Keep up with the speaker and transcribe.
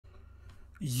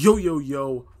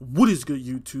Yo, what is good,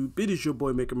 YouTube? It is your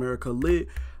boy Make America Lit,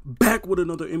 back with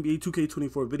another NBA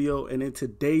 2K24 video. And in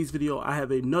today's video, I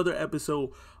have another episode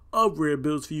of Rare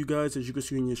Builds for you guys, as you can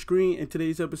see on your screen. In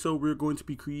today's episode, we're going to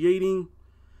be creating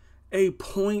a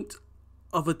point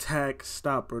of attack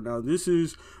stopper. Now, this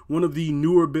is one of the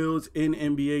newer builds in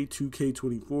NBA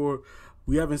 2K24.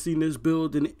 We haven't seen this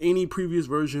build in any previous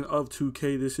version of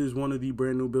 2K. This is one of the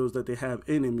brand new builds that they have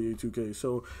in NBA 2K.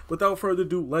 So without further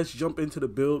ado, let's jump into the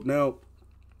build. Now,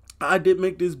 I did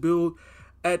make this build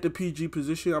at the PG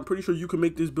position. I'm pretty sure you can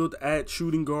make this build at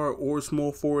shooting guard or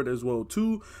small forward as well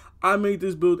too. I made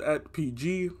this build at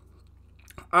PG.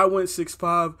 I went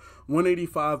 6'5",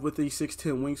 185 with a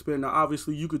 6'10 wingspan. Now,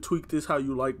 obviously, you could tweak this how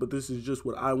you like, but this is just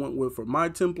what I went with for my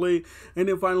template. And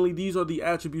then finally, these are the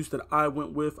attributes that I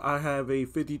went with. I have a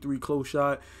 53 close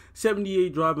shot,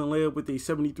 78 driving layup with a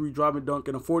 73 driving dunk,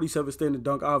 and a 47 standing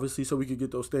dunk, obviously, so we could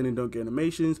get those standing dunk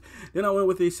animations. Then I went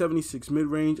with a 76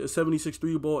 mid-range, a 76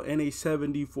 3-ball, and a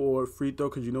 74 free throw,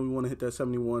 because you know we want to hit that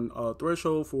 71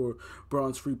 threshold for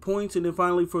bronze free points. And then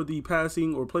finally, for the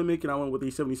passing or playmaking, I went with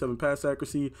a 77 pass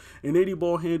accuracy, an 80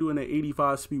 ball handle, and an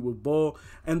 85 speed with ball.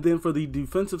 And then for the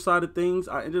defensive side of things,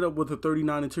 I ended up with a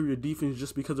 39 interior defense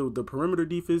just because of the perimeter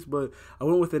defense, but I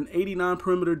went with an 89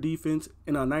 perimeter defense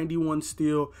and a 91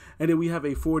 steal, and then we have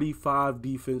a 45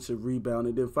 defensive rebound.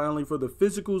 And then finally, for the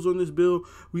physicals on this build,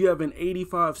 we have an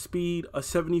 85 speed, a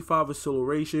 75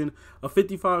 acceleration, a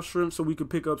 55 strength so we could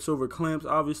pick up silver clamps,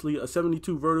 obviously a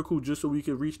 72 vertical just so we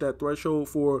could reach that threshold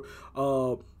for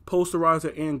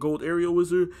posterizer and gold area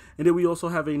wizard. And then we also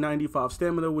have a 95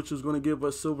 stamina, which is going to give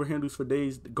us silver handles for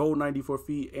days, gold 94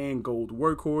 feet, and gold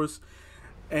workhorse.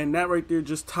 And that right there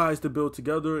just ties the build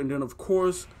together. And then of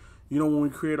course, you know, when we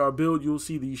create our build, you'll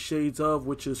see these shades of,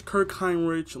 which is Kirk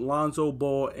Hinrich, Lonzo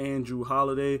Ball, and Jrue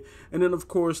Holiday. And then of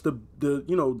course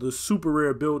the super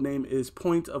rare build name is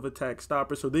Point of Attack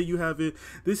Stopper. So there you have it.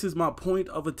 This is my Point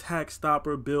of Attack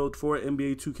Stopper build for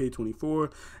NBA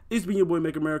 2K24. It's been your boy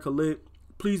Make America Lit.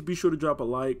 Please be sure to drop a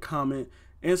like, comment,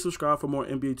 and subscribe for more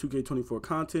NBA 2K24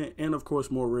 content, and of course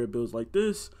more rare builds like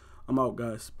this. I'm out,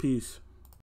 guys. Peace.